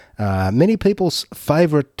many people's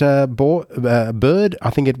favourite bird. I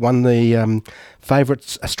think it won the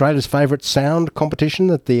Australia's favourite sound competition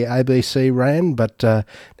that the ABC ran, but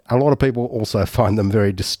a lot of people also find them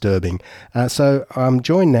very disturbing. So I'm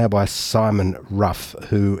joined now by Simon Ruff,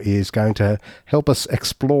 who is going to help us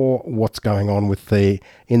explore what's going on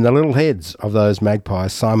in the little heads of those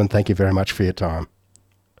magpies. Simon, thank you very much for your time.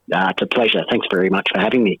 It's a pleasure. Thanks very much for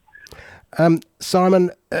having me.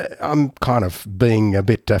 Simon, I'm kind of being a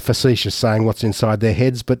bit facetious saying what's inside their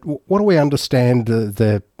heads, but what do we understand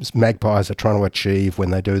the magpies are trying to achieve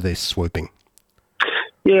when they do this swooping?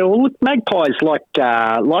 Yeah, well, look, magpies, like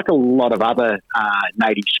a lot of other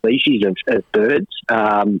native species of birds,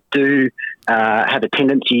 do have a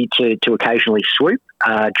tendency to occasionally swoop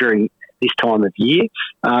during this time of year,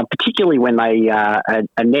 particularly when they are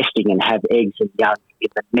nesting and have eggs and young in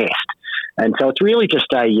the nest. And so it's really just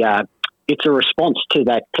it's a response to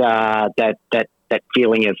that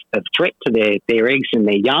feeling of threat to their eggs and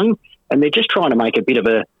their young, and they're just trying to make a bit of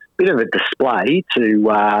a display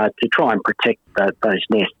to try and protect those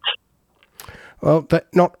nests. Well, but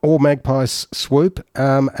not all magpies swoop,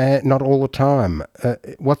 not all the time.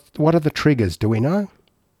 What are the triggers? Do we know?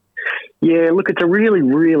 Yeah, look, it's a really,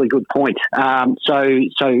 really good point. So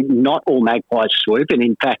not all magpies swoop, and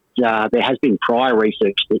in fact, there has been prior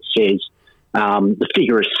research that says the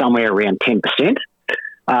figure is somewhere around 10%.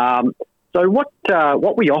 So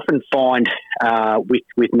what we often find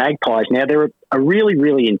with magpies, now they're a really,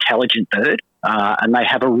 really intelligent bird, and they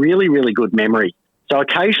have a really, really good memory. So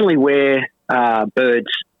occasionally where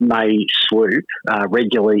birds may swoop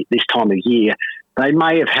regularly this time of year, they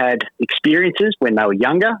may have had experiences when they were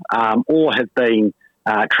younger, or have been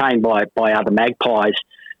trained by other magpies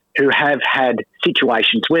who have had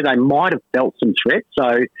situations where they might have felt some threat.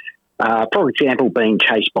 So, for example, being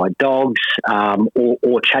chased by dogs,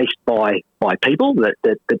 or chased by people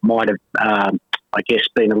that might have, I guess,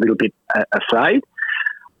 been a little bit afraid.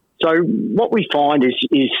 So what we find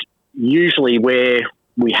is usually where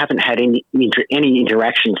we haven't had any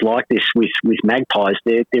interactions like this with magpies,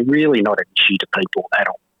 they're really not an issue to people at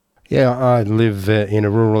all. Yeah, I live in a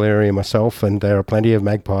rural area myself, and there are plenty of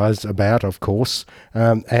magpies about, of course,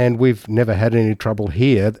 and we've never had any trouble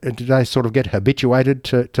here. Do they sort of get habituated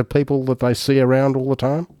to people that they see around all the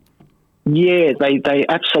time? Yeah, they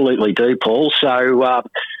absolutely do, Paul. So,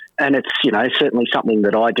 and it's certainly something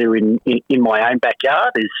that I do in my own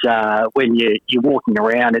backyard. Is when you're walking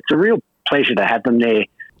around, it's a real pleasure to have them there,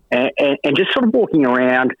 and just sort of walking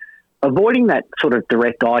around, avoiding that sort of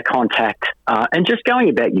direct eye contact, and just going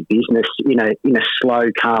about your business in a slow,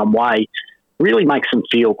 calm way, really makes them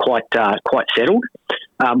feel quite settled.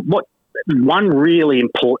 One really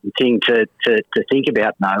important thing to think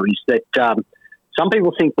about, though, is that some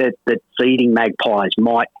people think that feeding magpies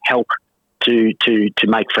might help to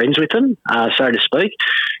make friends with them, so to speak.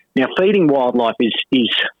 Now, feeding wildlife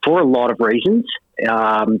is for a lot of reasons.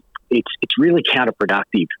 It's really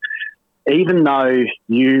counterproductive. Even though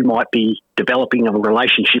you might be developing a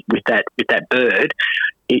relationship with that bird,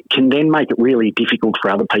 it can then make it really difficult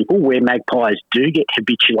for other people. Where magpies do get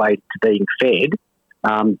habituated to being fed,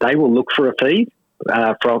 they will look for a feed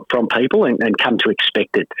from people and come to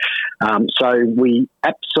expect it. So we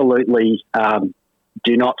absolutely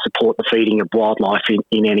do not support the feeding of wildlife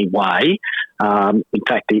in any way. In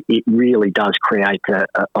fact, it really does create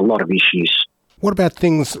a lot of issues. What about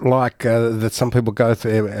things like that some people go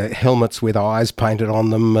through, helmets with eyes painted on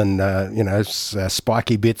them and,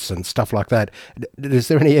 spiky bits and stuff like that? Is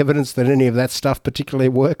there any evidence that any of that stuff particularly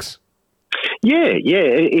works? Yeah,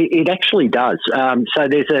 it actually does. So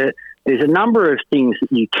there's a number of things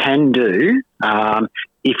that you can do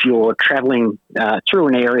if you're travelling through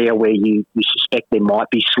an area where you suspect there might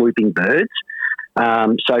be swooping birds.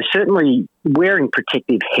 So certainly wearing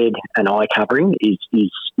protective head and eye covering is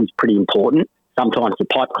pretty important. Sometimes the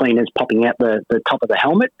pipe cleaners popping out the top of the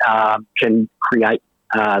helmet can create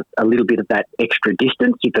a little bit of that extra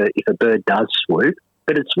distance if a bird does swoop.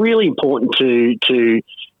 But it's really important to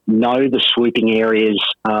know the swooping areas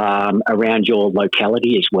around your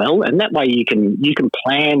locality as well, and that way you can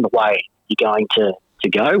plan the way you're going to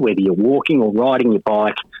go, whether you're walking or riding your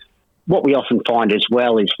bike. What we often find as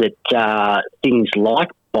well is that things like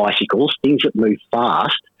bicycles, things that move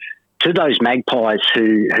fast, to those magpies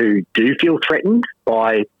who do feel threatened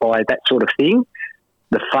by that sort of thing,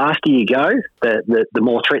 the faster you go, the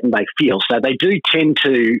more threatened they feel. So they do tend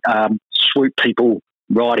to swoop people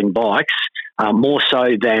riding bikes more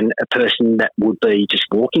so than a person that would be just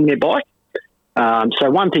walking their bike. So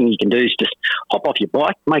one thing you can do is just hop off your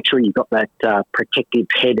bike, make sure you've got that protective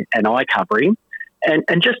head and eye covering,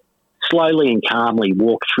 and just slowly and calmly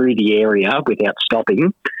walk through the area without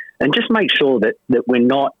stopping and just make sure that we're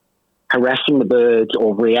not harassing the birds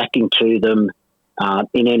or reacting to them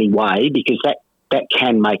in any way, because that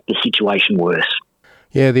can make the situation worse.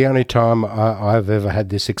 Yeah, the only time I've ever had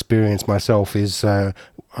this experience myself is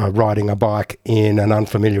riding a bike in an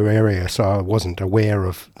unfamiliar area, so I wasn't aware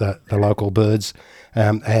of the local birds,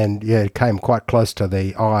 and yeah, it came quite close to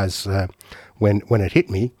the eyes when it hit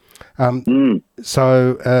me.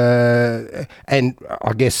 So, and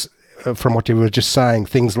I guess from what you were just saying,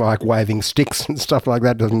 things like waving sticks and stuff like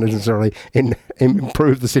that doesn't necessarily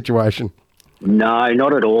improve the situation. No,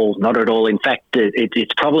 not at all. Not at all. In fact,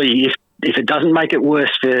 it's probably, if it doesn't make it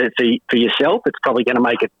worse for yourself, it's probably going to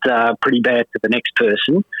make it pretty bad for the next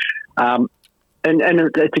person. And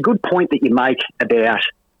it's a good point that you make about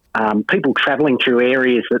people travelling through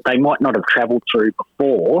areas that they might not have travelled through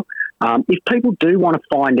before. If people do want to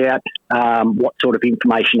find out what sort of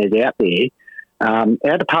information is out there,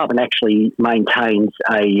 our department actually maintains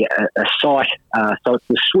a site, so it's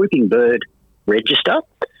the Swooping Bird Register.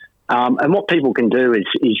 And what people can do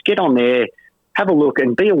is get on there, have a look,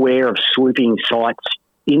 and be aware of swooping sites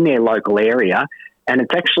in their local area. And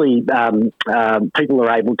it's actually, people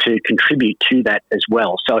are able to contribute to that as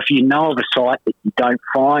well. So if you know of a site that you don't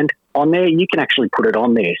find on there, you can actually put it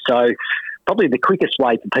on there. So probably the quickest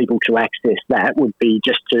way for people to access that would be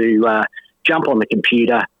just to jump on the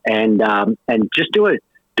computer and just do a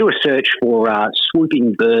search for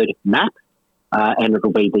Swooping Bird Map. And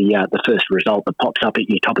it'll be the first result that pops up at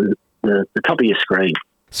your top of the top of your screen.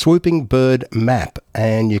 Swooping Bird Map,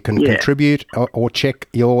 and you can contribute or check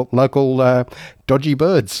your local dodgy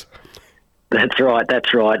birds. That's right.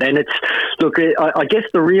 And I guess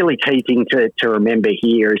the really key thing to remember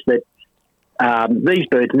here is that these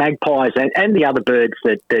birds, magpies, and the other birds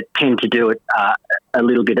that tend to do it a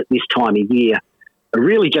little bit at this time of year, are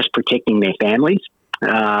really just protecting their families.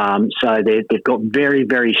 So they've got very,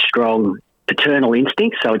 very strong paternal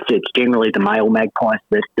instincts, so it's generally the male magpies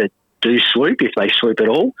that do swoop, if they swoop at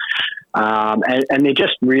all, and they're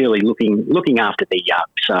just really looking after their young.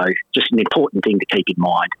 So just an important thing to keep in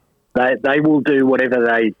mind. They will do whatever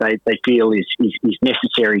they feel is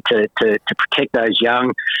necessary to protect those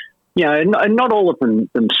young. You know, and not all of them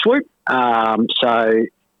swoop. So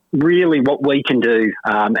really, what we can do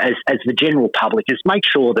as the general public is make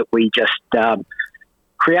sure that we just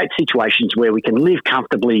create situations where we can live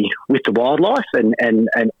comfortably with the wildlife, and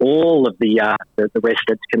all of the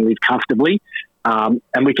residents can live comfortably,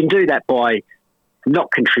 and we can do that by not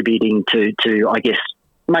contributing to I guess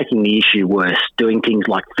making the issue worse, doing things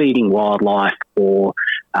like feeding wildlife or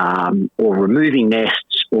removing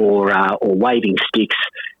nests or waving sticks.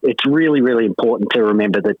 It's really, really important to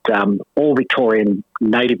remember that all Victorian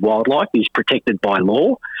native wildlife is protected by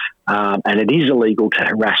law, and it is illegal to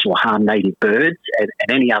harass or harm native birds and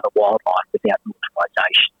any other wildlife without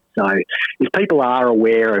authorisation. So if people are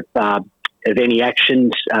aware of any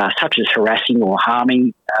actions such as harassing or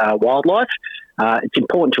harming wildlife, it's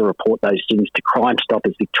important to report those things to Crime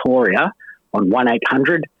Stoppers Victoria on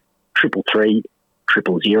 1800 333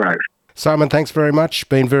 000. Simon, thanks very much.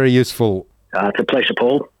 Been very useful. It's a pleasure,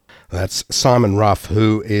 Paul. That's Simon Ruff,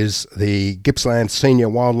 who is the Gippsland Senior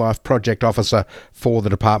Wildlife Project Officer for the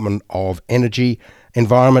Department of Energy,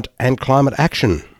 Environment and Climate Action.